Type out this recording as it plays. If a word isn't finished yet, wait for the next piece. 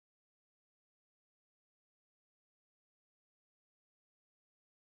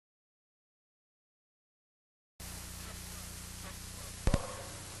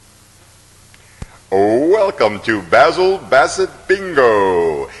Welcome to Basil Basset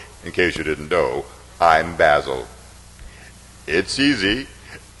Bingo. In case you didn't know, I'm Basil. It's easy,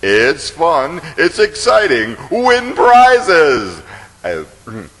 it's fun, it's exciting. Win prizes!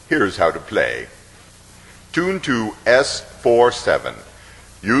 Here's how to play. Tune to S47.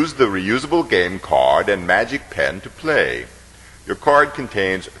 Use the reusable game card and magic pen to play. Your card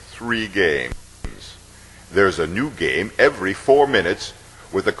contains 3 games. There's a new game every 4 minutes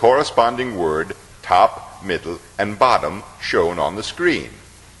with the corresponding word top, middle, and bottom shown on the screen.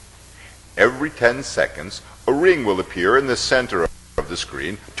 Every 10 seconds, a ring will appear in the center of the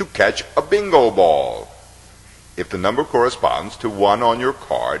screen to catch a bingo ball. If the number corresponds to 1 on your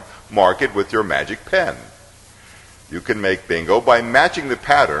card, mark it with your magic pen. You can make bingo by matching the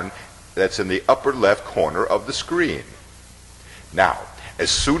pattern that's in the upper left corner of the screen. Now, as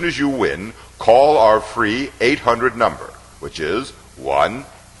soon as you win, call our free 800 number, which is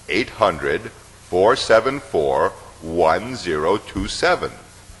 1-800-474-1027.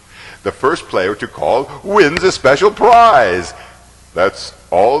 The first player to call wins a special prize. That's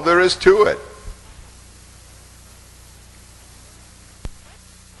all there is to it.